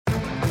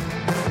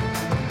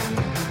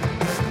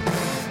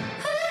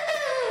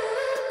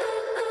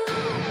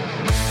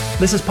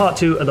This is part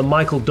 2 of the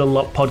Michael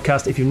Dunlop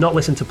podcast. If you've not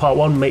listened to part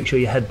 1, make sure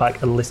you head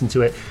back and listen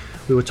to it.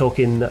 We were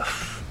talking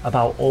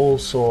about all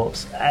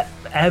sorts,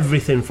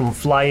 everything from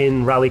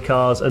flying, rally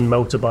cars and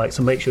motorbikes,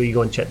 so make sure you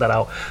go and check that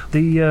out.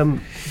 The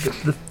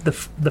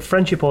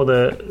friendship or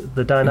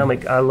the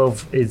dynamic I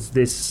love is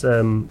this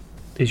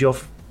is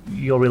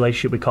your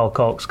relationship with Carl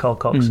Cox. Carl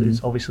Cox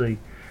is obviously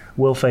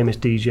world famous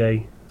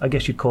DJ. I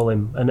guess you'd call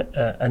him an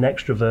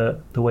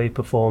extrovert, the way he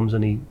performs,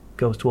 and he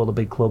goes to all the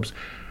big clubs.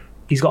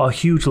 He's got a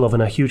huge love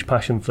and a huge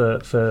passion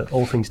for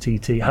all things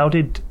TT. How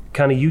did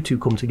kind of you two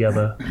come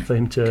together for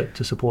him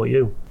to support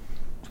you?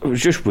 It was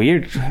just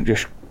weird.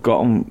 Just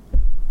got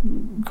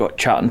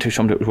chatting to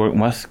somebody that was working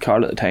with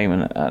Carl at the time,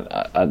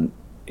 and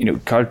you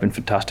know, Carl's been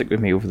fantastic with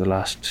me over the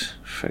last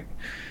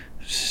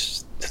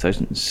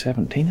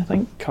 2017, I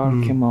think.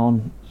 Carl came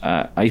on.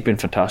 He's been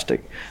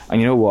fantastic,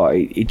 and you know what?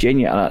 He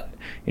genuinely,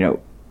 you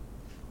know,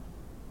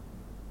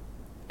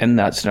 in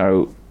that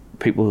scenario,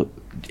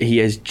 he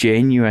is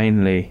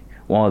genuinely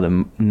one of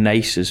the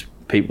nicest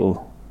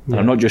people. And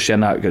I'm not just saying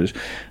that because,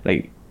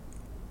 like,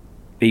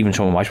 even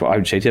some of my sport, I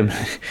would say to him,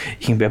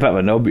 you can be a bit of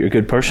a knob, but you're a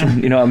good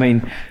person. You know what I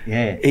mean?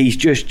 Yeah. He's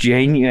just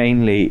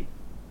genuinely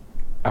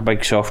a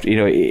big soft. You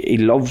know, he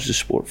loves the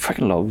sport,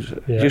 freaking loves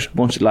it. Yeah. He just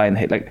wants to lie in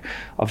the head. Like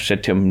I've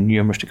said to him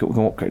numerous times,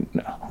 I'm going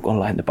to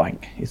lie in the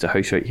bank. He's the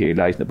house out here. He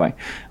lies in the bank,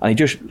 and he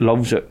just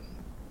loves it.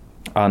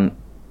 And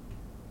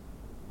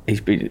he's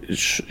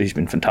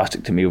been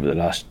fantastic to me over the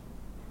last,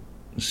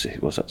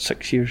 was that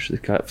 6 years?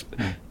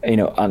 You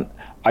know, and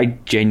I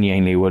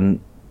genuinely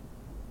wouldn't.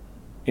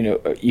 You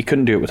know, you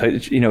couldn't do it without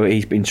it. You know,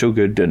 he's been so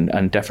good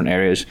in different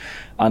areas,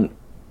 and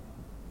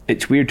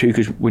it's weird too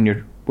because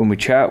when we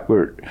chat,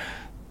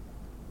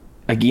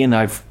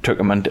 I've took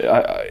him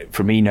into.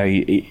 For me now,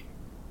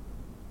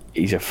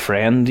 he's a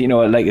friend. You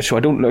know, like, so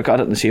I don't look at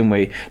it in the same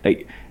way.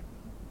 Like,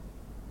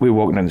 we're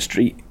walking down the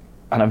street,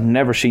 and I've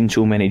never seen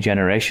so many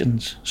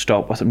generations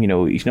stop with him. You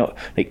know, he's not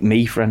like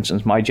me, for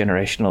instance. My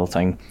generational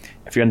thing.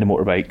 If you're into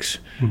motorbikes,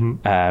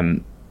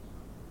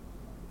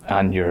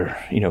 and you're,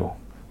 you know,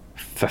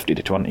 50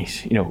 to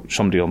 20s, you know,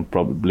 somebody will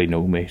probably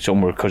know me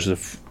somewhere because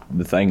of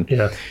the thing.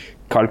 Yeah.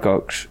 Carl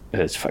Cox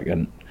is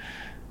fucking,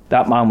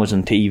 that man was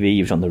on TV,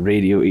 he was on the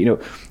radio, you know,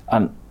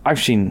 and I've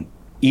seen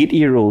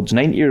 80-year-olds,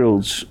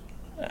 90-year-olds,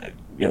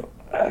 you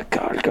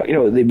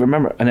know, they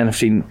remember, and then I've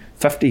seen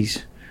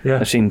 50s,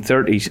 I've seen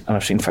 30s, and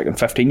I've seen fucking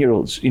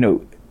 15-year-olds, you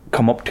know,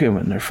 come up to him,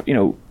 and they're, you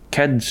know,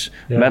 kids,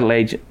 middle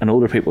age and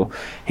older people.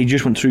 He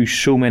just went through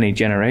so many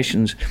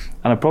generations,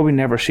 and I've probably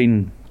never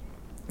seen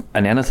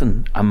in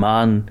anything a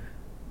man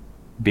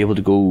be able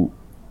to go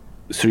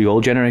through all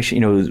generations.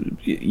 You know,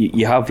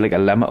 you have like a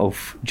limit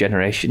of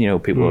generation. You know,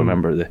 people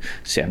remember the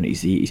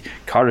 70s, the 80s.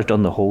 Carl has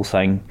done the whole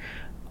thing,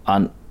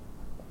 and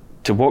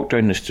to walk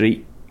down the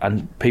street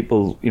and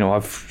people, you know,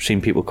 I've seen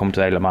people come to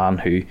the Isle of Man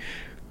who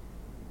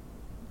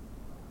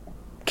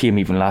came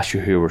even last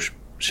year who were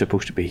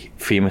supposed to be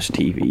famous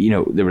TV. You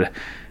know, there were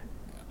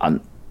a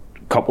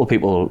couple of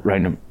people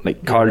around him.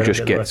 Like, Carl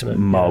just gets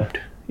mobbed.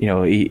 You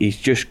know, he's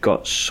just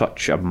got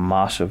such a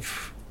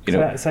massive, you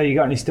know. So you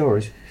got any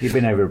stories? You've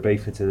been over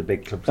Beaver to the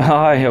big clubs?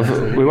 I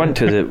have. We went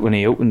to when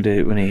he opened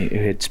it, when he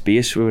had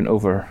space, we went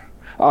over.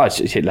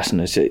 Listen,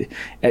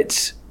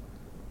 it's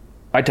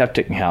I'd have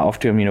taken hat off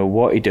to him, you know,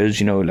 what he does,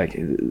 you know, like,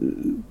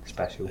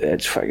 special.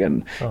 It's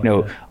fucking, you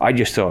know, I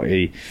just thought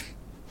he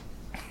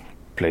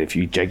played a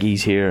few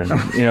jiggies here, and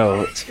you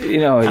know, you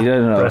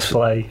don't know. Press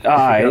play.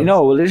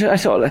 No. I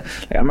thought, like,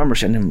 I remember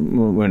seeing him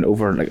when we went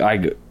over.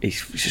 Like, he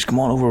says, "Come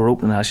on over, we're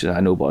opening." I said, "I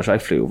know, boss." I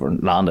flew over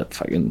and landed,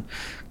 fucking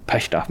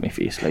pissed off my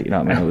face. Like, you know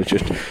what I mean? I was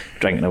just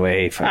drinking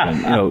away, fucking,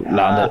 you know,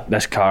 landed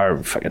this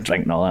car, fucking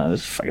drinking all that.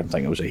 This fucking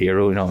thing, I was a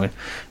hero, you know what I mean?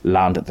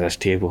 Landed at this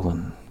table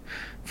and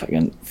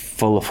fucking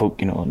full of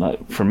folk, you know. And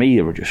that, for me,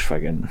 they were just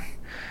fucking.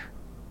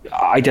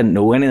 I didn't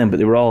know any of them, but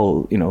they were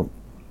all, you know,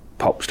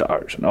 pop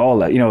stars and all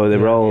that, you know, they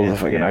were all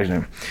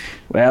fucking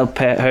well,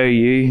 pet, how are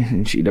you?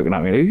 And she looking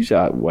at me, who's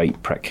that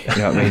white prick? You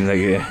know what I mean?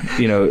 Like,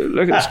 you know,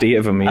 look at the state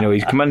of him, you know,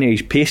 he's come in here,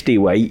 he's pasty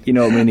white, you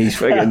know what I mean? He's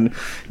fucking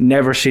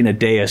never seen a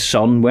day of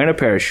sun, wearing a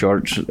pair of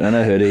shorts and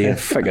a hoodie, a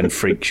fucking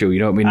freak show, you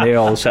know what I mean? They're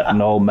all sitting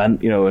all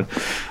mint, you know, and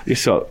you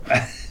thought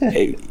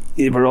they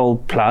were all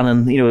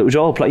planning, you know, it was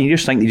all planning. You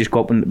just think they just go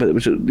up and, but it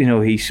was, you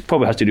know, he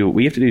probably has to do what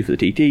we have to do for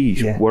the TT.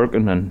 He's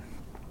working, and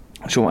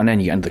so, and then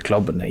you get into the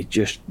club and they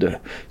just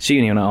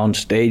seeing him on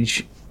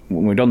stage.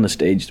 When we done the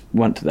stage,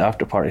 went to the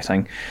after party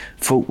thing,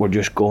 folk were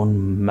just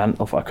going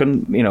mental. I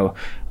couldn't, you know,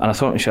 and I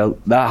thought to myself,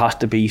 that has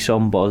to be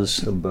some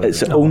buzz. It's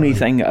the only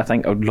thing I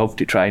think I would love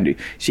to try and do.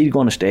 See, to go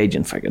on a stage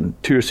and fucking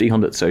 200,000 or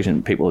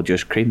 300,000 people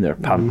just cream their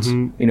pants.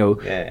 You know,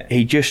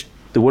 he just,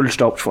 the world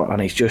stops for it,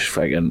 and he's just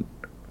fucking,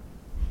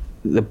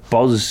 the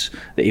buzz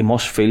that he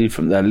must feel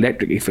from the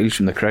electric he feels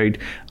from the crowd,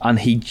 and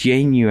he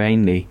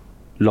genuinely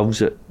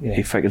loves it.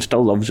 He fucking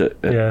still loves it.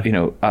 You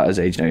know, at his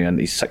age now, and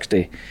he's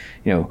 60.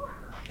 You know,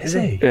 is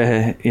he?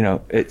 You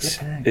know,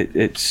 it's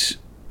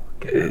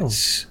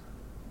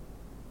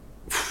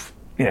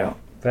you know,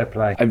 fair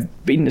play.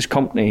 I've been in this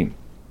company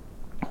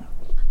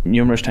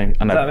numerous times.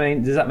 And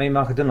Does that mean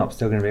Michael Dunlop's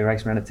still going to be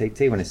racing around a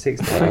TT when he's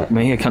 60? fuck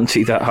me, I can't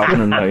see that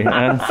happening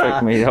now.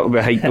 Fuck me, that would be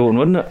a height going,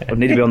 wouldn't it? I'd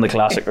need to be on the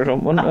Classic or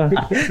something, wouldn't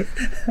it?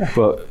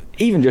 But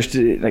even just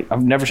like,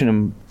 I've never seen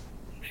him.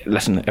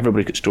 Listen,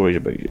 everybody's got stories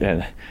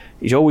about.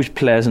 He's always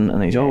pleasant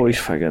and he's always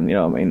fucking, you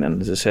know what I mean.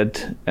 And as I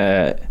said,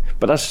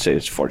 but that's to say,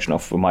 it's fortunate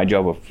enough with my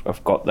job.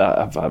 I've got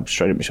that. I've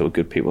surrounded myself with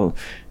good people.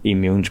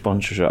 Immune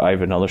sponsors. I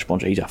have another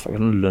sponsor. He's a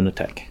fucking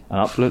lunatic, an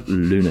absolute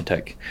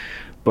lunatic.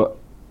 But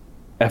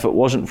if it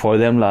wasn't for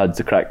them lads,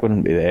 the crack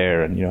wouldn't be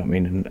there. And you know what I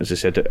mean. And as I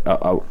said,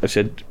 I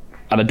said,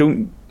 and I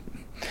don't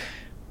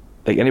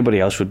like anybody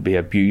else would be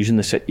abusing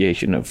the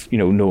situation of, you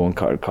know, no one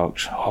Carter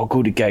Cox. Oh,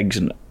 go to gigs,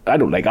 and I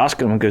don't like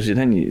asking them because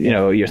then you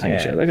know you're thinking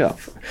shit like that.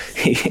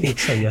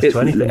 Say yes to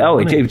anything. Oh,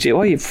 he would say,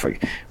 "Oh, you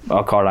freak!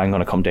 Oh, Carl, I'm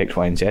going to come to X,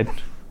 Y, and Z."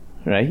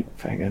 Right?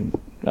 Fucking,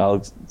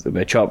 I'll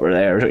be a chopper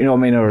there. You know what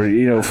I mean? Or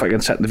you know,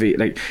 fucking sit in the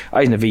like I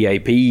was in the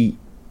VIP.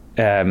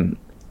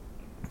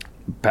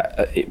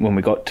 When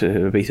we got to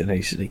Ibiza, and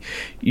he said,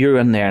 "You're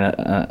in there,"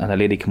 and a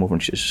lady came over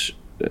and she's,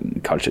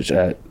 Carl says,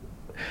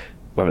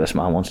 whether this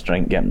man wants to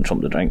drink, get him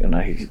something to drink,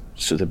 and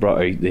so they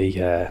brought out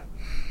the.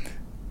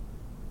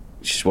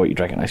 She says, "What are you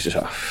drinking?" I says,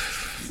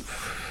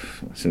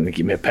 so they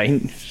give me a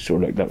pint. So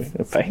like that,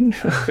 a pint?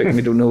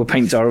 We don't know what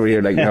pints are over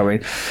here. Like, you know what I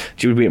mean?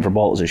 She was waiting for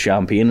bottles of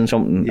champagne and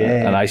something,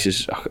 and I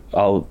says,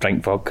 "I'll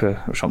drink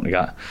vodka or something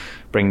like that.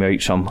 Bring me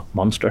out some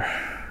Monster.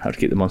 I have to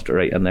keep the Monster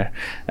right in there,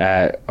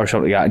 or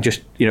something like that." And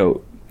just, you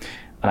know,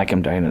 and I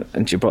came down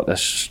and she brought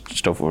this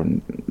stuff over,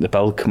 and the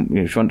bill.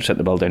 You know, she wanted to set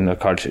the bill down. And the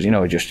card says, "You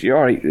know, just you're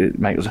all right,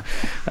 Michael."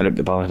 I looked at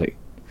the bill and I was like,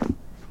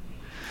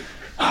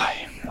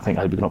 I think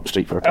I'll be going up the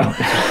street for a pint.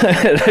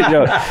 You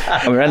know,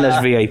 and we were in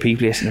this VIP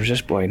place, and there was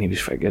this boy, and he was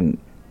freaking,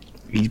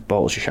 these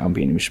bottles of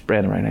champagne, he was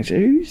spraying around. I said,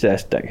 "Who's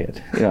this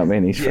dickhead?" You know what I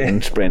mean? He's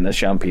freaking spraying this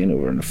champagne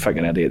over, and a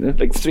freaking idiot. It's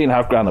like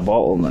 $3.5 grand a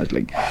bottle, and I was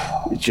like,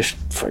 it's just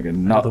freaking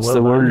nuts.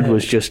 The world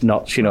was just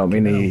nuts. You know what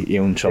I mean? He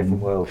owned some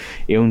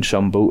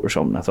boat or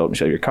something. I thought to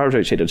myself, your car's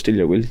outside, I'd steal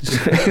your wheels.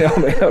 You know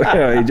what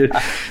I mean?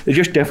 It's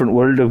just different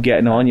world of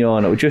getting on you,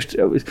 and it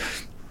was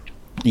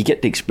you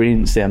get to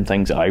experience them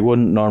things that I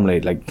wouldn't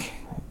normally, like.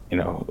 You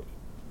know,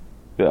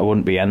 I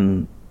wouldn't be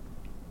in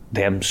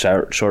them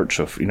sorts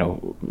of, you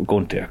know,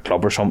 going to a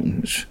club or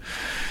something.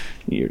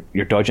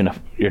 You're dodging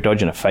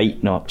a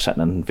fight, not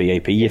sitting in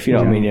VIP, if you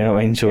know what I mean. You know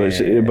what I mean.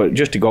 So but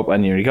just to go up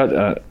in there, you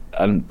got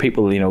and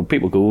people, you know,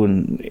 people go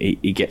and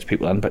he gets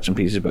people in bits and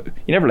pieces, but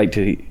you never like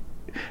to.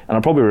 And I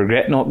probably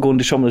regret not going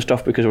to some of the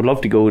stuff because I would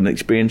love to go and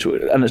experience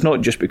it. And it's not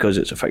just because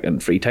it's a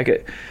fucking free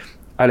ticket.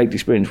 I like to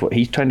experience what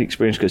he's trying to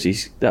experience because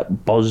he's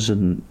that buzz,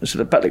 and it's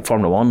a bit like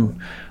Formula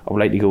 1. I would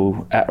like to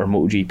go at or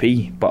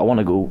MotoGP, but I want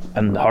to go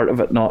in the heart of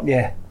it, not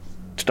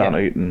stand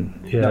out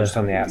and not just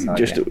on the outside.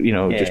 Just you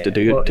know, just to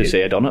do it to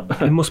say I done it.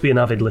 He must be an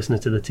avid listener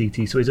to the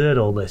TT, so he's heard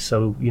all this.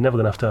 So you're never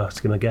going to have to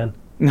ask him again.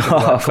 No,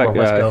 come on,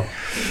 let's go.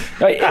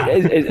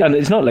 And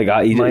it's not like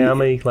that.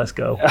 Miami, let's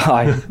go.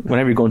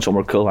 Whenever you're going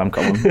somewhere cool, I'm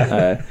coming.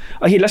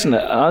 Hey, listen,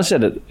 I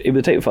said it. He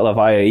was the type of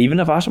fella, even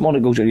if I asked him on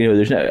to go, you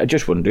know, I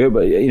just wouldn't do it.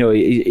 But you know,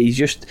 he's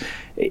just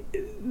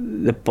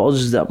the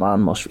buzz that man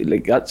must feel.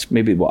 Like that's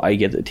maybe what I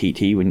get at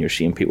TT when you're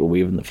seeing people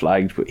waving the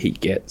flags, but he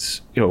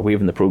gets, you know,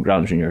 waving the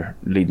programs when you're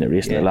leading the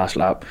race in the last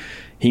lap.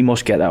 He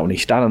must get that when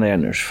he's standing there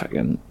and there's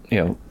fucking, you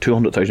know,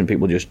 200,000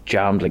 people just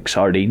jammed like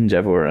sardines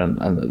everywhere, and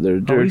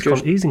they're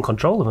he's in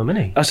control of them,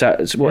 isn't he? That's it.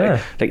 It's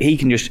what, like he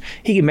can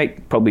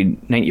make probably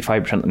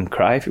 95% of them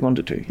cry if he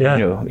wanted to. Yeah,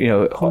 you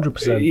know,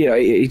 100%. Yeah,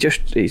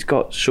 he's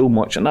got so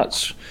much, and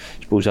that's,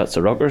 I suppose that's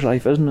the rocker's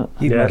life, isn't it?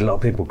 You've made a lot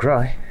of people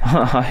cry.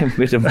 I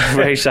made them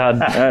very sad.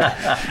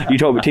 You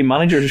talk about team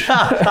managers.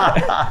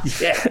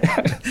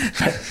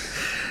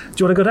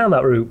 Do you want to go down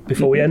that route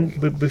before we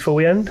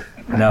end?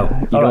 No.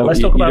 All right, let's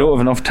talk about. You don't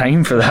have enough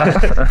time for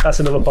that. That's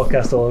another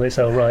podcast all on its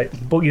own, right?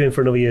 Book you in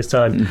for another year's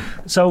time.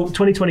 So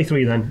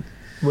 2023 then,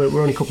 we're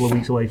only a couple of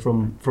weeks away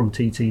from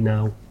TT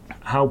now.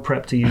 How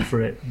prepped are you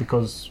for it?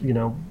 Because, you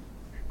know,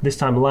 this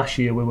time last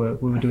year we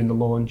were doing the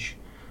launch.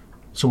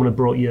 Someone had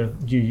brought your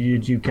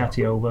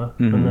Ducati over,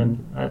 and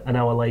then an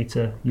hour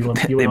later you were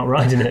not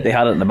riding it. They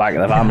had it in the back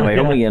of the van way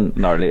home again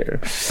an hour later.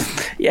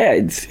 Yeah,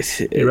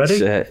 you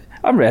ready?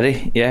 I'm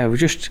ready. Yeah, we're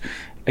just,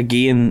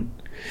 again,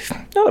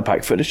 not a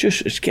back foot.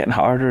 It's getting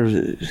harder.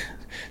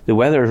 The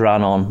weather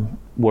ran on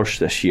worse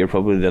this year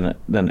probably than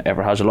it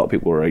ever has. A lot of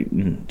people were out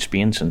in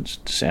Spain since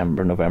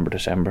November,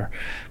 December.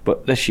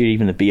 But this year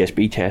even the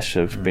BSB tests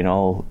have been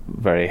all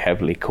very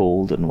heavily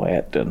cold and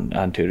wet, and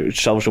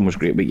Silverstone was a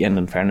great weekend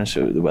in fairness,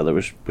 so the weather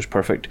was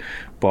perfect.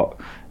 But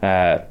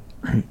the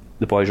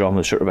boys are on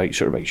the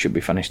Superbike should be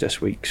finished this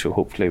week, so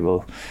hopefully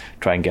we'll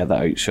try and get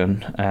that out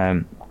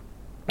soon.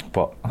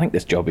 But I think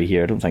this jobby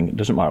here, it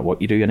doesn't matter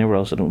what you do anywhere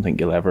else, I don't think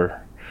you'll ever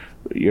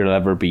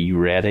be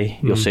ready.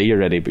 You'll say you're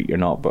ready, but you're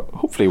not. But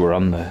hopefully we're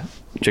on the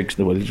jigs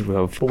and the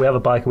wheels. But we have a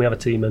bike and we have a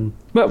team, and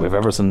well, we have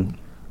everything.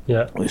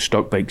 Yeah,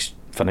 stock bikes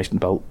finished and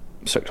built,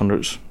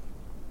 600s.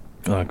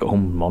 I got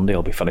home Monday,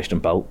 I'll be finished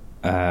and built.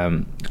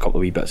 A couple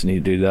of wee bits I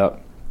need to do that.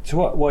 So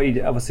what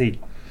you obviously,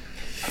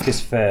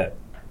 just for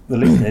the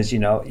listeners,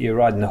 you're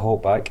riding the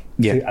Hawk bike,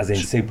 Yeah. as in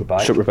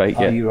superbike. Superbike,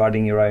 Are yeah. you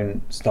riding your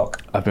own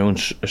stock? I've my own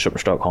super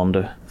stock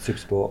Honda, Super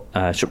Sport?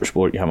 Super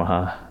Sport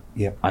Yamaha,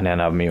 Yeah. and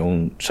then I have my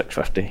own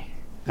 650.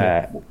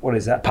 What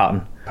is that?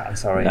 Pattern. Pattern,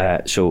 sorry.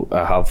 Yeah. So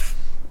I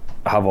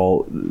have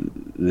all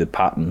the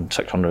Pattern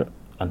 600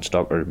 and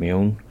stock are my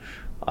own,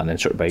 and then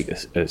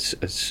Superbike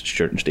is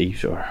Stuart and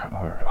Steve's or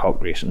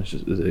Hawk Racing as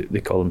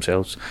they call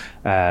themselves.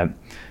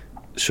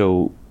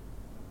 So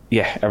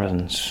yeah,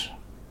 everything's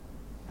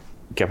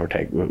give or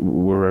take.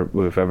 We're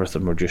with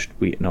everything. We're just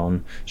waiting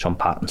on some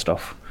patent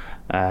stuff,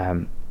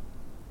 and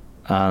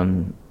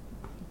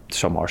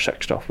some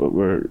R6 stuff. But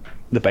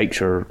the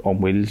bikes are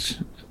on wheels.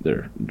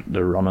 They're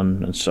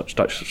running and stuff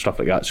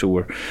like that. So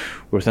we're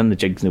within the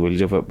jigs and the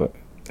wheels of it. But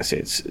I say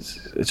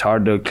it's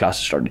hard. The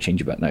classes starting to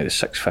change a bit now. The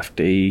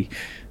 650,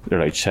 they're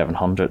allowed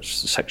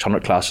 700s. The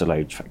 600 class is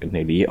allowed fucking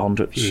nearly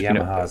 800s.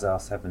 Yamaha's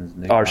R7s.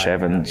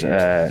 R7s.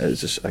 I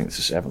think it's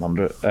a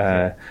 700.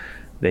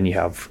 Then you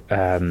have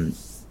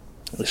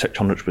the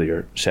 600s with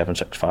your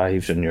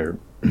 765s and your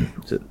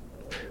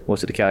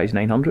what's it, the Ducati's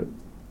 900?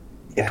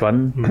 Yeah.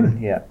 Twin.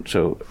 Yeah.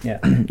 So Yeah.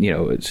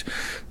 It's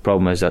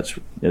problem is that's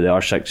the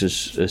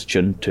R6 is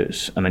tuned to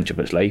an inch of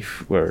its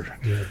life, where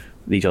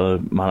these other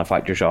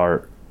manufacturers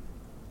are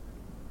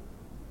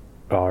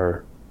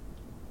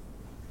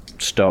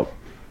stock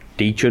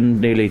detuned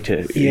nearly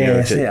to.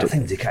 I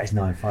think the Ducati's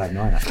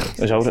 959.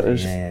 Actually. Is that what it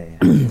is?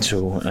 Yeah.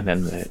 So and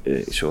then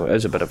so it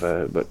is a bit of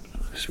a, but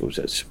I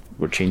suppose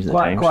we're changing the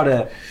times.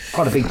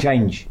 Quite a big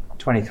change.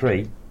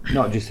 23.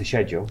 Not just the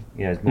schedule,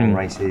 there's more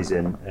races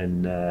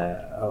and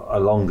a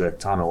longer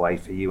time away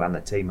for you and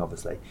the team,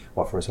 obviously,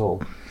 for us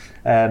all.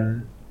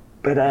 But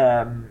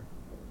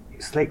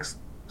Slicks,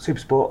 Super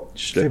Sport,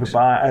 Super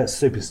Stock,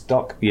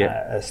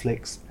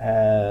 Slicks.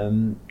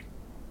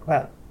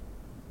 Well,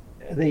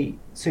 the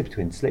Super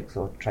Twin Slicks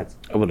or Treads?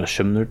 I would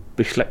assume there'd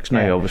be Slicks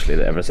now, obviously,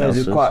 that everything else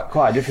is. So there's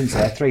quite a difference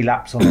there. 3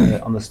 laps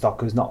on the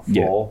Stockers, not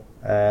 4.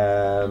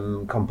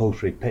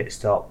 Compulsory pit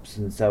stops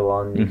and so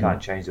on. You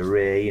can't change the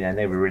rear.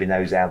 Nobody really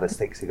knows how the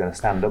Slicks are going to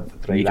stand up for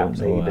 3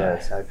 laps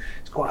either. So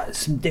it's quite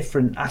some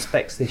different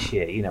aspects this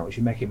year, which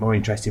should make it more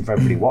interesting for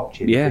everybody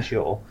watching, for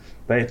sure.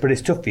 But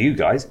it's tough for you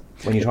guys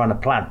when you're trying to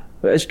plan.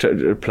 It's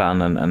to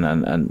plan,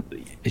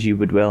 and as you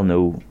would well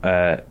know,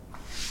 the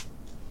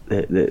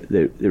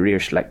rear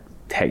slick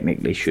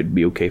technically should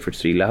be okay for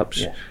 3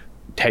 laps. Yeah.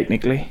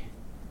 Technically.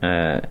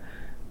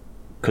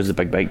 Because the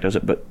big bike does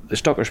it, but the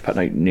Stocker's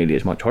putting out nearly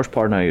as much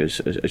horsepower now as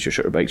your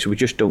shorter bike, so we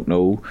just don't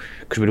know,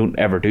 because we don't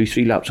ever do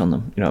 3 laps on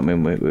them.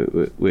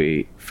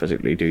 We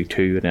physically do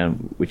 2 and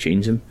then we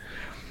change them.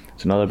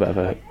 It's another bit of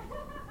a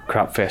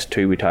crap fest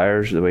too with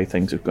tyres, the way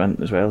things have gone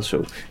as well.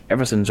 So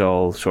everything's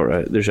all sort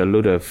of, there's a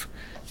load of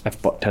if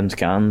but tins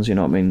cans,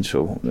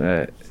 So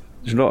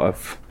there's a lot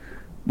of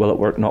will it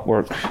work, not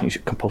work. You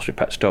should compulsory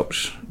pit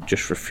stops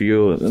just for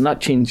fuel, and that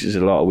changes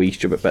a lot of wee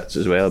stupid bits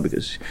as well,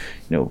 because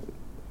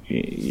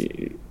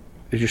there's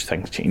just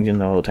things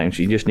changing all the time,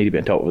 so you just need to be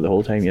on top of it the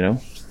whole time. Do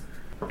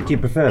you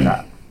prefer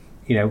that?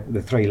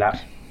 The 3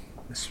 lap,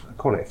 I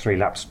call it a 3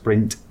 lap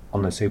sprint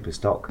on the Super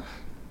Stock.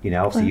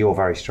 Obviously you're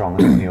very strong.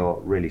 That's one of your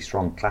really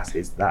strong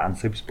classes, that and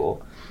Super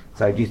Sport.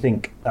 So do you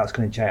think that's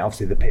going to change?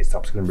 Obviously the pit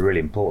stops are going to be really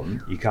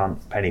important. You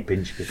can't penny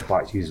pinch because the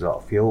bikes use a lot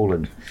of fuel.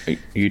 And are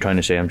you trying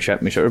to say I'm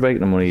chipping my shorter bike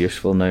and I'm only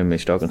useful now in my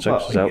stock and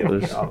 6?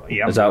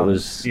 You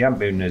haven't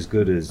been as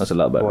good as that's a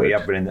little bit you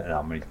have been in no,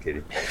 I'm really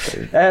kidding.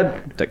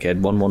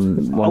 Dickhead,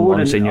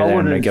 one senior there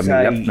and give me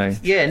a lip now.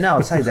 Yeah, no,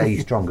 I'd say they're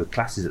your stronger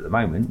classes at the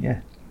moment. Yeah,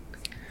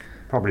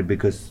 probably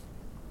because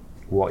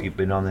what you've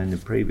been on in the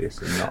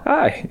previous and not.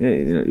 Aye,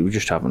 we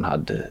just haven't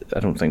had I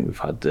don't think we've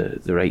had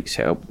the right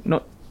setup.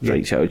 Not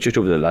right setup. Just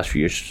over the last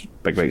few years,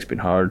 big bike's been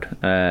hard.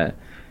 But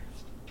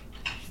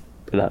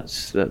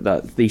that's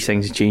these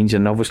things change,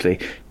 and obviously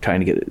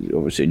trying to get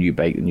a new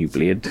bike, a new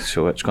blade.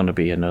 So it's going to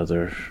be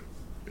another.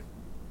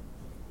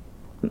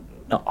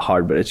 Not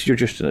hard, but you're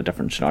just in a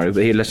different scenario.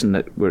 But hey,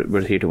 listen,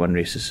 we're here to win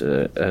races,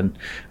 and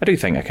I do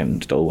think I can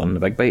still win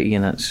the big bike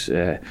again. That's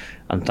and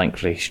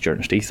thankfully Stuart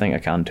and Steve think I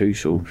can too.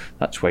 So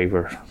that's why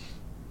we're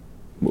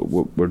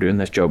doing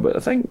this job. But I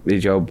think the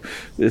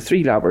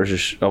 3 lappers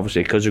is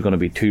obviously because they're going to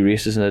be 2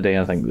 races in a day.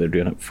 I think they're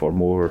doing it for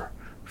more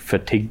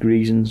fatigue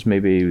reasons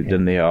maybe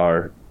than they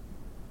are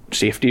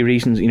safety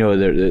reasons.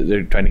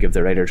 They're trying to give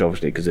the riders,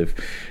 obviously, because they've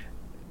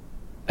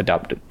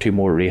adapted 2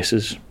 more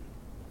races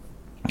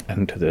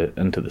into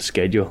the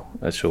schedule,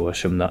 so I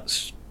assume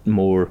that's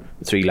more.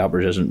 The 3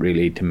 lappers isn't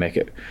really to make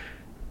it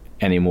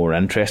any more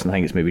interesting. I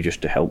think it's maybe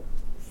just to help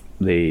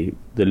the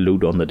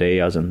load on the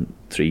day, as in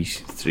 2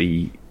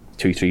 3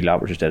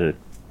 lappers instead of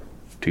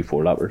 2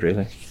 4 lappers,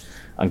 really,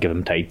 and give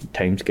them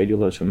time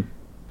schedule as them.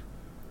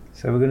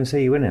 So we're going to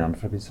see you winning on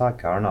flipping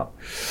sidecar or not?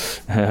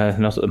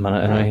 Not at the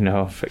minute, anyway.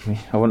 No, fuck me.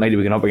 I wouldn't like to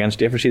be going up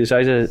against you. Ever see the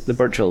size of the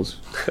Birchells?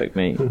 Fuck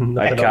me.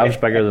 My calves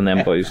bigger than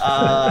them boys. You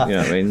know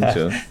what I mean?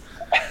 So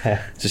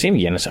it's the same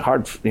again. It's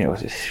hard, when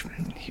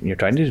you're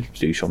trying to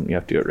do something, you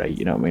have to do it right.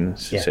 You know what I mean?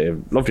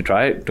 I'd love to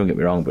try it. Don't get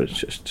me wrong, but it's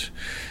just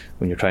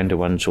when you're trying to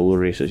win solo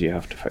races, you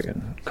have to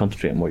fucking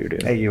concentrate on what you're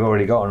doing. Hey, you've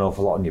already got an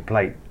awful lot on your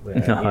plate,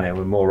 with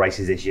more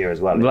races this year as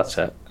well. Well, that's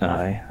it.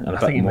 Aye. And I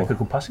think you'd make a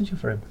good passenger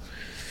for him.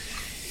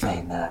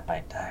 Hey, nah,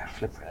 mate, nah,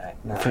 flip it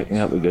out. Nah.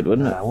 That would be good,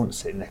 wouldn't it? I wouldn't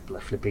sit next to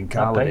the flipping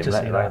car I'd with pay him. to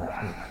see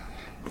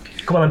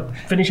that. Come on then,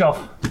 finish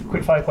off.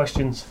 Quick fire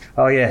questions.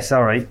 Oh yeah,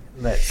 sorry.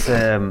 Let's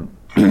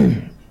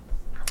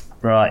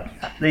right.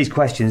 These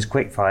questions,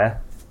 quick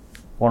fire.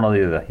 One or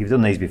the other. You've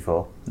done these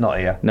before. Not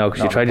here. No,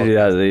 because you tried to do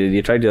that.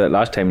 You tried to do that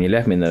last time, and you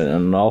left me in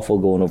an awful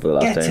going over the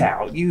last time. Get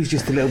out. You was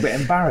just a little bit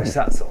embarrassed.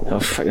 That's all. I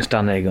was fucking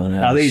standing there going.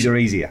 Now these are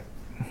easier.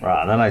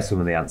 Right, and I know some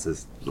of the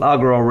answers.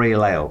 Lager or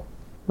real ale?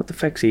 What the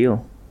fuck's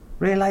ale?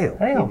 Real ale.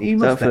 Ale. You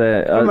must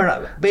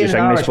That's it's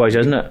English boys,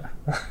 isn't it?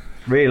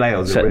 Real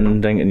ale's a Sitting real.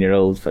 and drinking your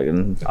old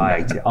fucking. I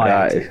hate it.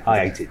 I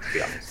hate it, to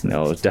be honest.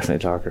 No, it's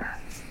definitely darker.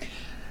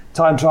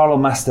 Time trial or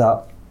mass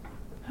start?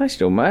 I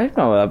still might.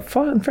 No, in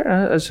fairness,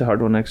 that's a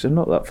hard one next. I'm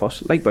not that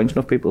fussed. I like bouncing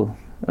off people,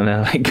 and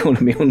I like going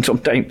on my own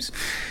sometimes.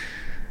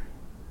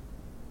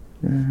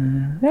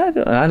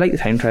 I like the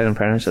time trial in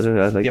fairness. I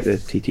like the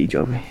TT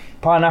job.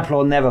 Pineapple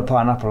or never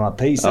pineapple on a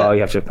pizza? Oh,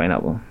 you have to have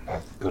pineapple.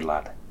 Good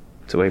lad.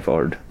 It's the way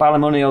forward.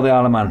 Ballymoney or the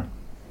Isle of Man?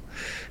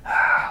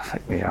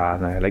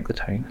 I like the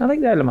town. I like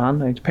the Isle of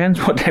Man. It depends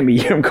what time of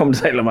year I'm coming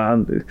to the Isle of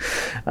Man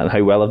and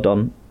how well I've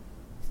done.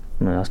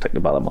 I'll stick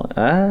to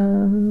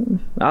Ballymoney.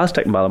 I'll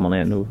stick to Ballymoney.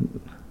 I know.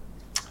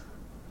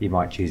 You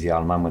might choose the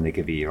Isle of Man when they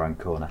give you your own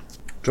corner.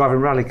 Driving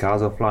rally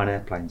cars or flying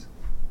airplanes?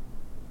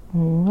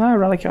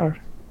 Rally car.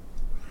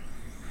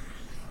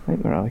 I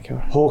like the rally car.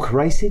 Hawk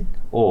racing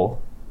or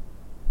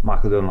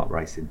Michael Dunlop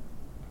racing?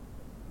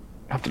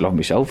 I have to love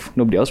myself.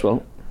 Nobody else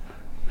will.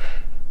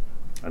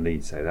 I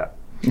need to say that.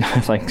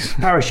 Thanks.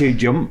 Parachute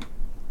jump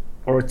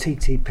or a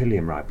TT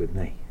pillion ride with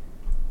me?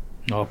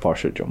 Oh,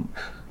 parachute jump.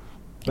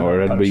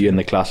 Or it'd be you in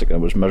the classic. I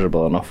was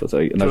miserable enough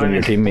without another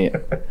your teammate.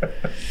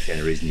 The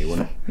only reason you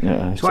won it.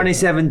 Yeah,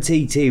 27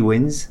 TT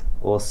wins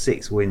or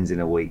 6 wins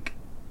in a week?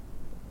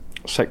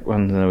 6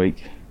 wins in a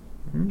week.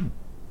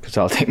 Because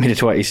that'll take me to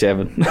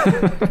 27.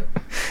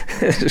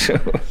 So.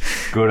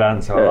 Good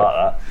answer, I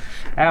like that.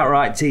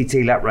 Outright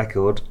TT lap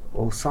record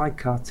or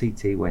sidecar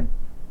TT win?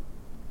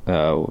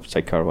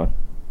 Sidecar one.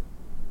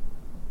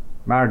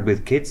 Married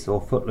with kids or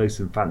footloose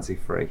and fancy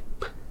free?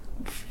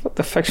 What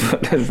the fuck's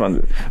this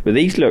one? With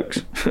these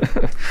looks?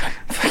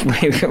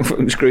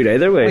 I'm screwed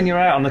either way. When you're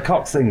out on the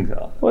Cox thing.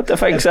 What the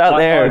fuck's that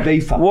there?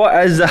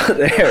 What is that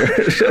there?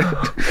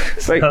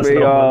 Fuck me,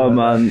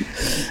 man.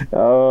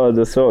 Oh,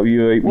 the thought of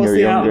you when What's you're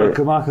the younger. outlook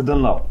of Michael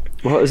Dunlop?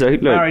 What is the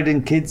outlook? Married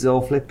and kids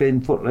or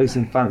flipping footloose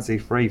and fancy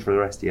free for the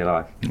rest of your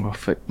life? Oh,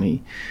 fuck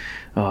me.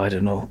 Oh, I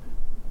don't know.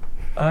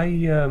 I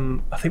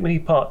think we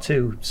need part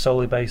 2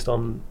 solely based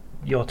on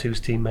your two's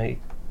team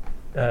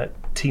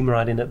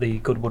riding at the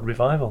Goodwood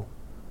Revival.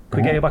 Can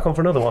we get you back on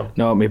for another one?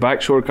 No, my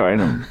back's sore carrying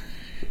him.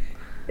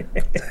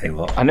 Tell you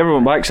what. I never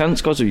went back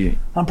since because of you.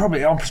 I'm probably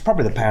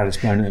the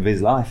proudest moment of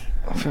his life.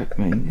 Oh, fuck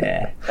me.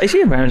 Yeah. I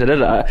see parents. I did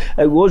it.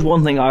 It was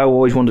one thing I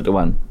always wanted to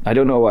win. I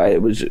don't know why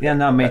it was. Yeah,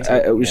 no, me too.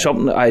 It was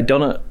something that I had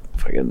done it.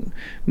 Fucking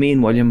me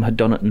and William had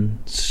done it in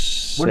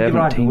What did you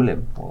ride with 17.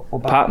 William? Or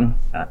Patton.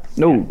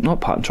 No,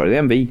 not Patton. Sorry, the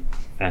MV.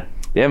 Yeah.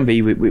 The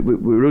MV. We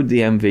rode the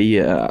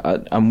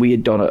MV and we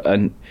had done it,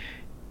 and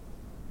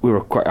we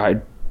were quite. I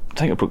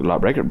think I broke the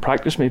lap record in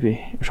practice,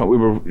 maybe. So we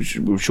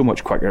were so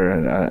much quicker,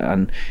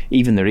 and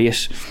even the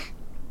race,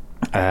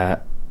 I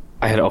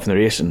had it off in the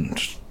race and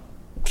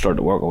started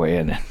to work away,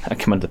 and I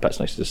came into the pits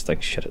and I said, this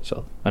thing shit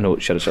itself. I know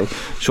it shit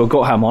itself. So I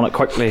got him on it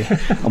quickly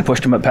and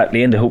pushed him at pit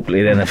lane to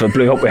hopefully then if I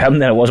blew up with him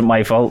then it wasn't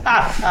my fault.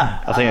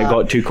 I think I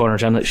got 2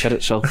 corners in, it shit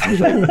itself.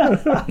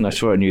 And I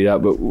sort of knew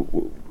that, but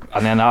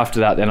and then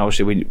after that then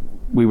obviously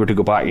we were to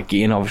go back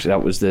again. Obviously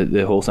that was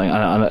the whole thing,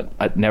 and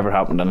it never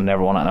happened, and I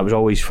never won it, and I was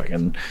always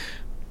fucking.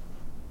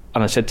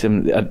 And I said to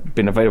him, I'd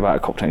been invited back a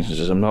couple of times, and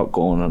says, I'm not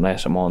going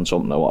unless I'm on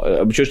something.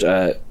 It was just,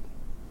 I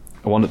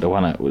wanted to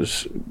win it. It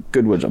was,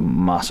 Goodwood's a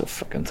massive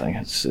fucking thing.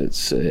 It's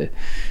you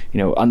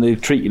know, and they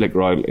treat you like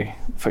royalty.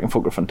 Fucking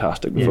folk are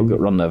fantastic. The folk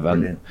that run the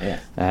event. Yeah.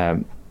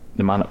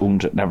 The man that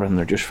owns it and everything,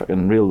 they're just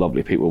fucking real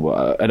lovely people.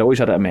 But I'd always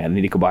had it in me, I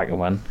need to go back and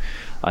win.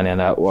 And then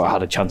I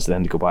had a chance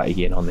then to go back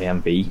again on the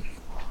MV.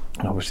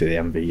 And obviously the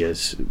MV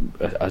is,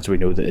 as we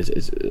know, that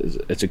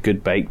it's a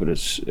good bike, but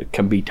it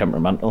can be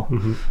temperamental.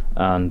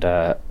 And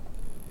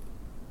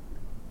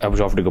I was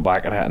offered to go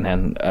back at it, and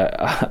then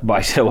but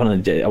I said I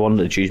wanted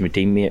to choose my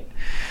teammate.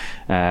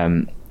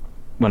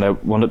 When I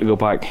wanted to go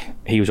back,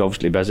 he was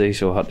obviously busy,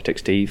 so I had to take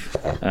Steve.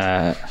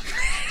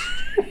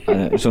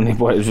 And it was only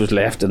what was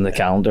left in the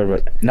calendar.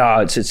 But no,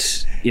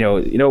 it's you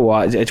know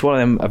what, it's one of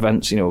them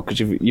events, you know,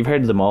 because you've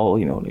heard of them all,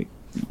 you know. Like,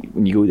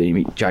 when you go there, you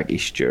meet Jackie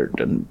Stewart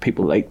and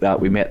people like that.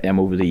 We met them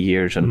over the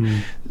years,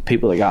 and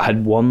people like that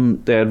had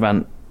won the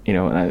event, you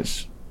know,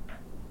 and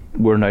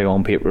we're now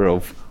on paper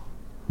of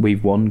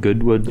we've won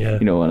Goodwood, you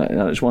know,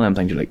 and it's one of them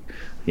things you're like,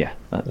 yeah,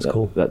 that's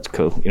cool. That's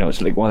cool. You know,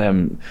 it's like one of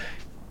them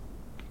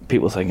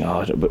people think,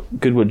 oh, but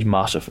Goodwood's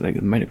massive. Like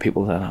the amount of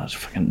people there, it's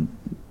fucking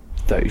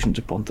thousands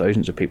upon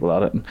thousands of people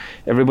at it, and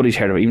everybody's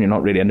heard of it, even you're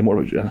not really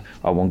anymore.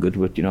 I won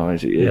Goodwood, you know.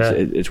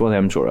 It's one of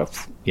them sort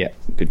of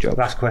good job.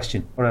 Last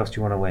question: what else do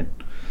you want to win?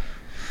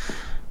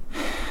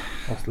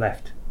 What's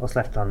left? What's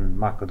left on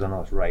Michael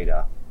Dunlop's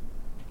radar?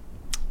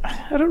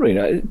 I don't really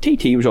know.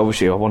 TT was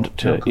obviously I wanted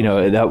to, you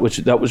know, that was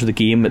the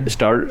game at the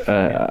start,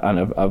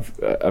 and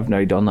I've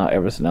now done that.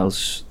 Everything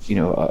else, you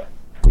know,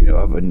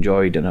 I've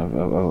enjoyed, and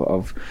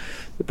I've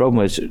the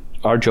problem is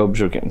our jobs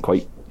are getting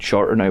quite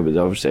shorter now. But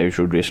obviously, Irish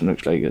road racing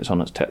looks like it's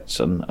on its tits,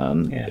 and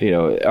you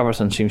know,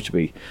 everything seems to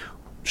be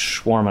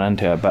swarming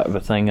into a bit of a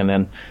thing, and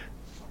then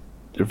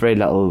there's very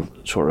little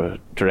sort of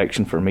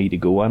direction for me to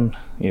go in,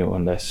 you know,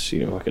 unless,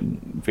 you know, I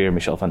can veer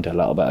myself into a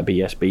little bit of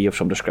BSB of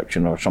some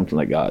description or something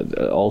like that.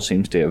 It all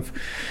seems to have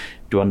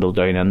dwindled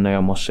down in there,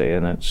 I must say,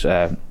 and it's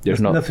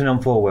there's nothing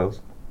on four wheels.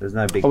 There's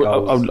no big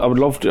goals. I would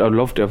love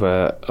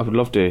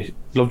to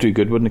do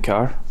Goodwood in a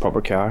car,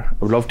 proper car. I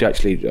would love to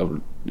actually, I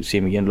would,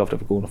 same again, love to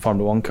go in a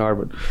Formula 1 car,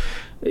 but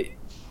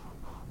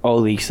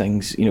all these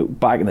things, you know,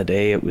 back in the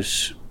day it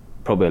was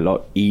probably a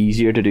lot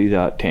easier to do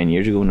that 10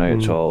 years ago. Now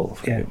it's all,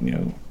 you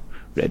know,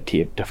 red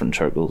tape, different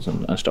circles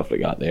and stuff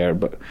like that there.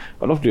 But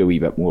I'd love to do a wee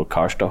bit more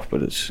car stuff,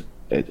 but it's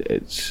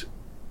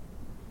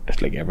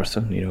like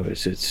everything, you know.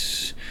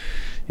 It's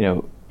you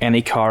know,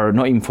 any car,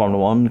 not even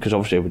Formula 1, because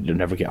obviously you'll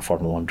never get a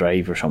Formula 1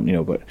 drive or something, you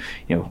know, but,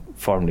 you know,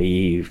 Formula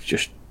E,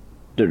 just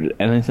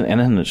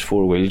anything that's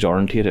four wheels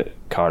orientated.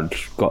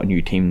 Card's got a new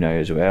team now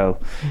as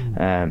well,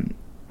 and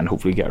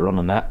hopefully get a run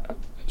on that,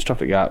 stuff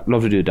like that.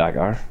 Love to do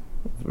Dakar,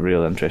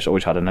 real interest.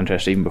 Always had an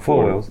interest even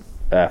before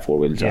four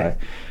wheels.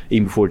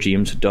 Even before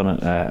James had done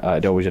it, I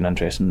had always an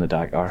interest in the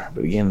Dakar.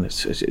 But again,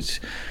 it's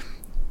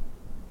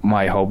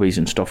my hobbies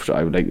and stuff that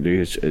I would like to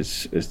do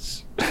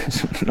is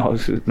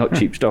not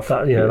cheap stuff.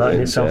 That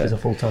in itself is a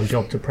full-time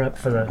job to prep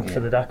for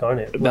the Dakar,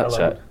 isn't it? That's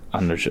it.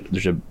 And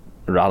there's a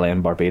rally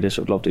in Barbados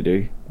I'd love to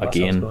do.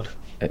 Again,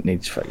 it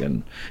needs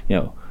fucking, you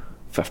know,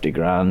 50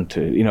 grand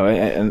to, you know,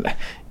 and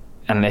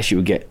unless you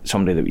would get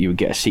somebody that you would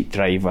get a seat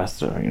drive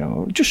with, or, you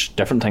know, just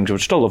different things. I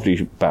would still love to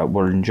do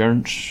world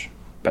endurance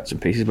bits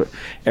and pieces, but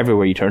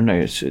everywhere you turn now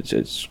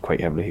it's quite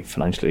heavily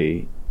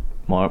financially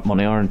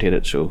money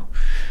orientated. So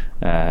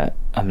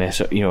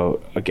unless, you know,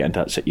 I get into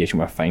that situation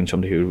where I find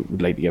somebody who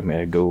would like to give me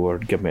a go or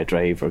give me a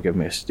drive or give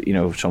me a, you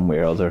know, some way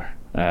or other,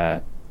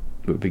 it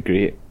would be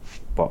great.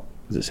 But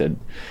as I said,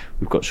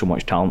 we've got so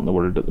much talent in the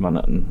world at the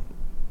minute, and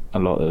a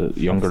lot of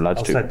younger lads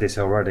I've do. said this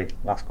already.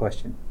 Last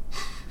question.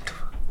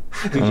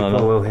 Who's your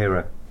four-wheel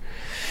hero?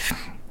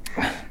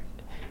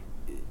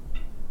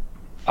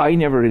 I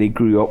never really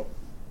grew up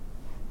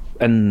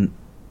in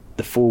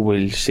the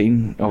four-wheel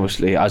scene,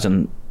 obviously, as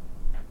in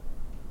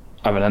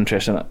I have an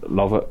interest in it,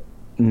 love it,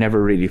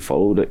 never really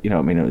followed it, you know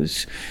what I mean. It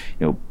was,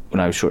 you know, when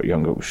I was sort of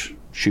younger, it was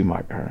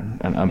Schumacher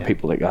and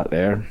people like that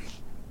there.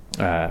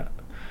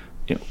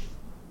 You know,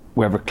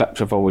 wherever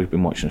clips I've always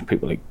been watching is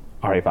people like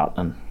Ari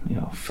Vatland, you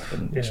know,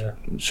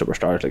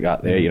 superstars like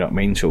that there, you know what I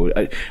mean. So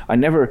I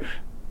never,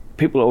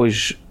 people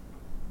always,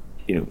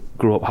 you know,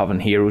 grew up having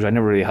heroes. I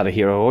never really had a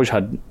hero. I always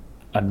had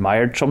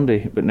admired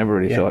somebody, but never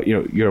really thought, you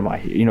know, you're my,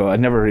 you know, I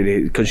never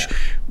really, because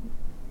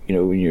you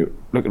know, when you're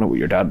looking at what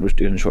your dad was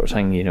doing, sort of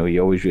thing, you know, you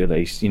always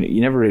realise, you know,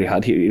 you never really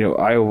had, you know,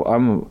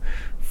 I'm a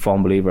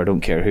firm believer, I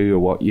don't care who or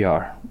what you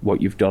are,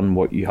 what you've done,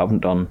 what you haven't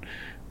done,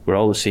 we're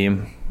all the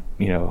same,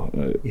 you know.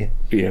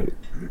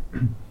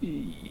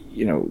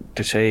 You know,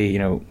 to say, you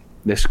know,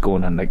 this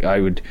going on, like,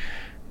 I would,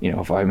 you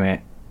know, if I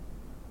met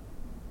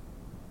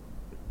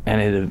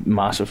any of the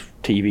massive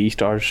TV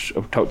stars, I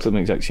would talk to them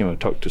exactly the same I would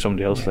talk to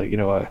somebody else, like, you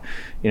know,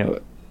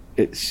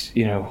 it's,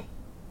 you know,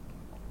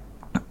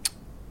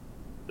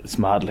 it's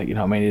mad, like, you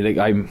know what I mean. Like,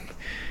 I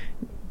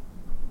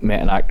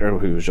met an actor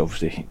who was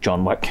obviously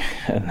John Wick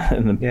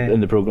in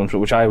the programmes,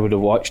 which I would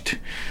have watched,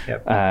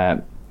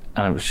 and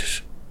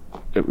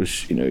it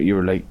was, you know, you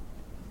were like,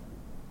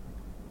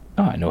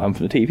 oh, I know him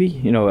from the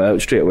TV, you know,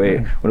 straight away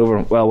went over,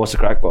 well, what's the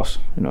crack, boss?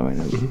 You know, I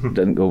mean,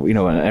 didn't go, you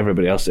know, and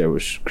everybody else there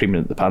was creaming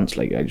at the pants,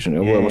 like, I just, you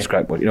know, well, what's the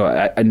crack, boss? You know,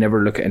 I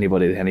never look at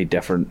anybody any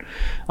different.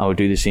 I would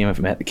do the same if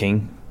I met the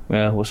King.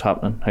 Well, what's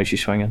happening? How's she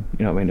swinging?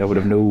 You know what I mean? I would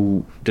have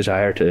no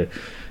desire to,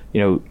 you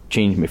know,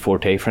 change my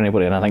forte for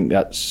anybody, and I think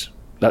that's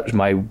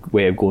my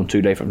way of going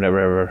through life. I've never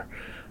ever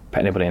put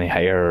anybody any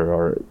higher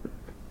or,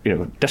 you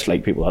know,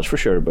 dislike people, that's for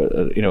sure,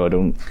 but you know, I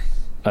don't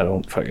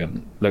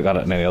fucking look at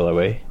it in any other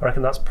way. I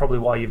reckon that's probably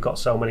why you've got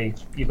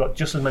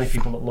just as many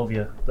people that love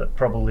you that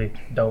probably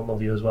don't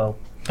love you as well.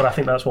 But I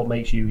think that's what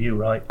makes you,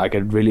 right? I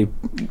could really,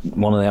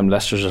 one of them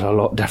listers is a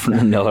lot different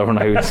than the other one,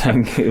 I would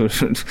think.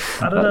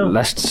 I don't know.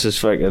 Lists is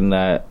fucking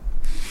I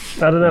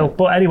don't know.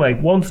 But anyway,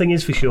 one thing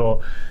is for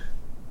sure,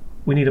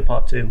 we need a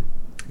part 2.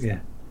 Yeah.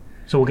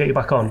 So we'll get you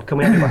back on. Can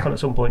we have you back on at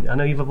some point? I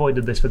know you've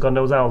avoided this for God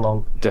knows how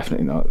long.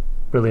 Definitely not.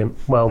 Brilliant.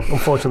 Well,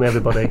 unfortunately,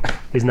 everybody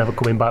is never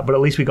coming back, but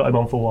at least we got him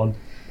on for one.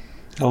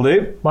 I'll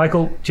do.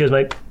 Michael, cheers,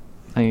 mate.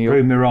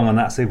 Prove me wrong on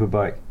that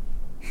superbike.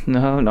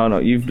 No.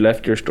 You've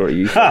left your story.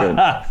 You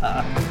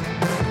I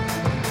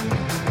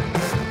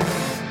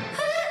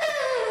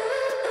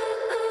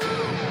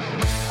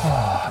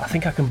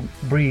think I can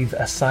breathe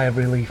a sigh of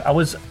relief. I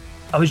was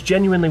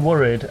genuinely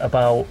worried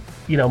about,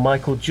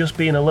 Michael just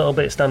being a little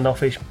bit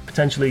standoffish,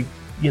 potentially,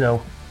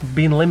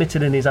 being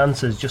limited in his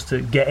answers just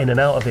to get in and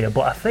out of here.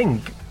 But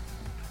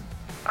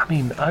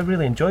I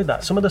really enjoyed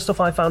that. Some of the stuff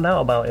I found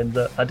out about him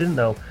that I didn't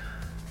know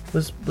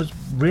was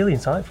really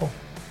insightful.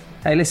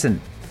 Hey, listen,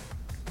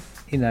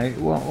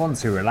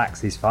 once he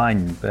relaxes,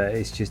 fine, but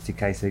it's just a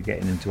case of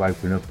getting him to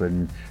open up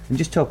and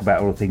just talk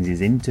about all the things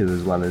he's into,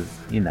 as well as,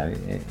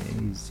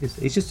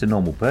 he's just a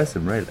normal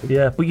person, really.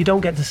 Yeah, but you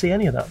don't get to see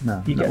any of that.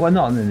 No,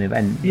 not on an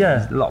event. Yeah.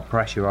 There's a lot of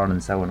pressure on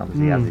and so on,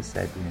 obviously, as he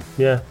said.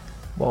 Yeah.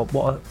 Well,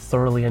 what a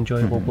thoroughly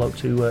enjoyable bloke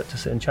to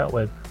sit and chat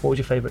with. What was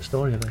your favourite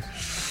story of his?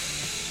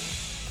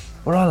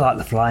 Well, I like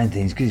the flying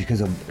things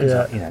because I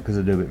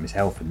do it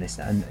myself and this,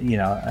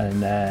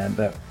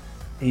 but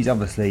he's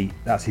obviously,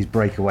 that's his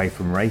breakaway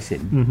from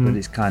racing. But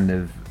it's kind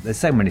of, there's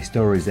so many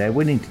stories there.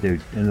 We need to do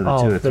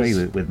another 2 or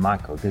 3 with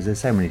Michael, because there's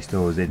so many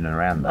stories in and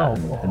around that,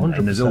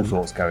 and there's all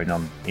sorts going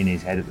on in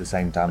his head at the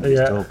same time as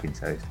he's talking.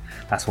 So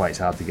that's why it's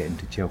hard to get him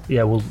to chill.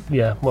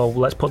 Well,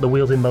 let's put the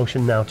wheels in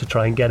motion now to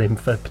try and get him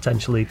for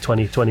potentially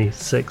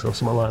 2026 or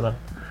something like that.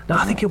 No,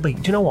 I think he'll be.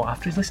 Do you know what?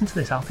 After he's listened to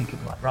this, I think he'll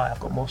be like, right, I've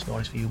got more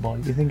stories for you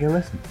boys. You think he'll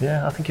listen?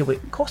 Yeah, I think he'll be.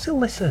 Of course he'll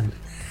listen.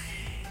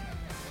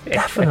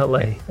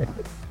 Definitely.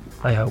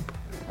 I hope.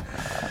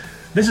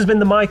 This has been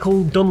the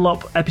Michael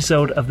Dunlop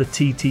episode of the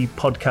TT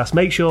podcast.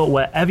 Make sure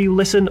wherever you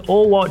listen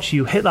or watch,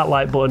 you hit that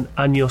like button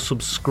and you're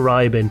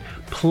subscribing.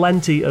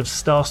 Plenty of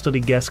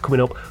star-studded guests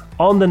coming up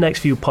on the next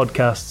few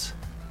podcasts.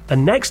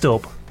 And next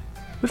up,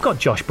 we've got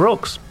Josh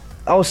Brooks.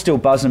 I was still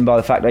buzzing by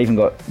the fact I even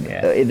got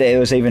there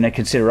was even a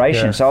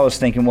consideration. Yeah. So I was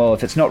thinking, well,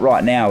 if it's not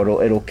right now,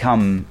 it'll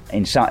come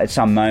at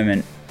some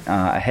moment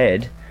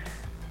ahead.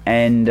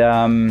 And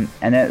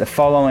at the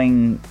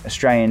following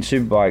Australian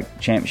Superbike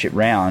Championship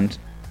round,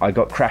 I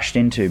got crashed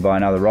into by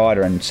another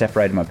rider and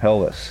separated my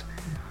pelvis.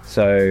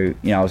 So,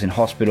 I was in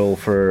hospital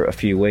for a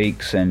few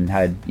weeks and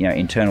had,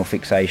 internal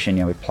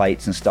fixation, with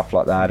plates and stuff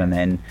like that. And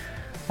then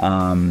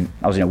I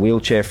was in a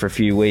wheelchair for a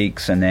few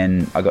weeks, and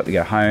then I got to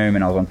go home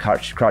and I was on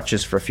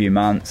crutches for a few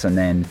months. And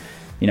then,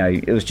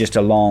 it was just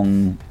a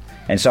long...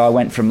 And so I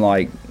went from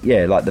like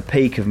the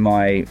peak of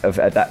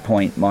at that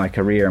point my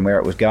career and where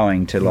it was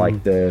going to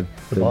like the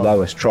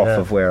lowest trough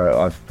of where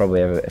I've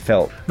probably ever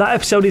felt. That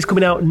episode is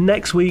coming out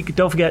next week.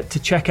 Don't forget to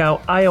check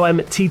out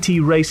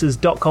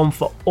iomttracers.com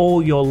for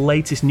all your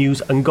latest news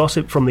and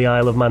gossip from the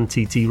Isle of Man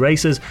TT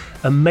Racers,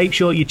 and make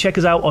sure you check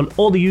us out on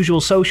all the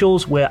usual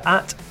socials. We're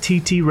at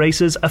TT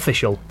Racers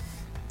Official.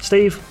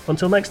 Steve,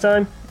 until next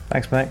time.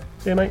 Thanks, mate.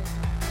 See you, mate.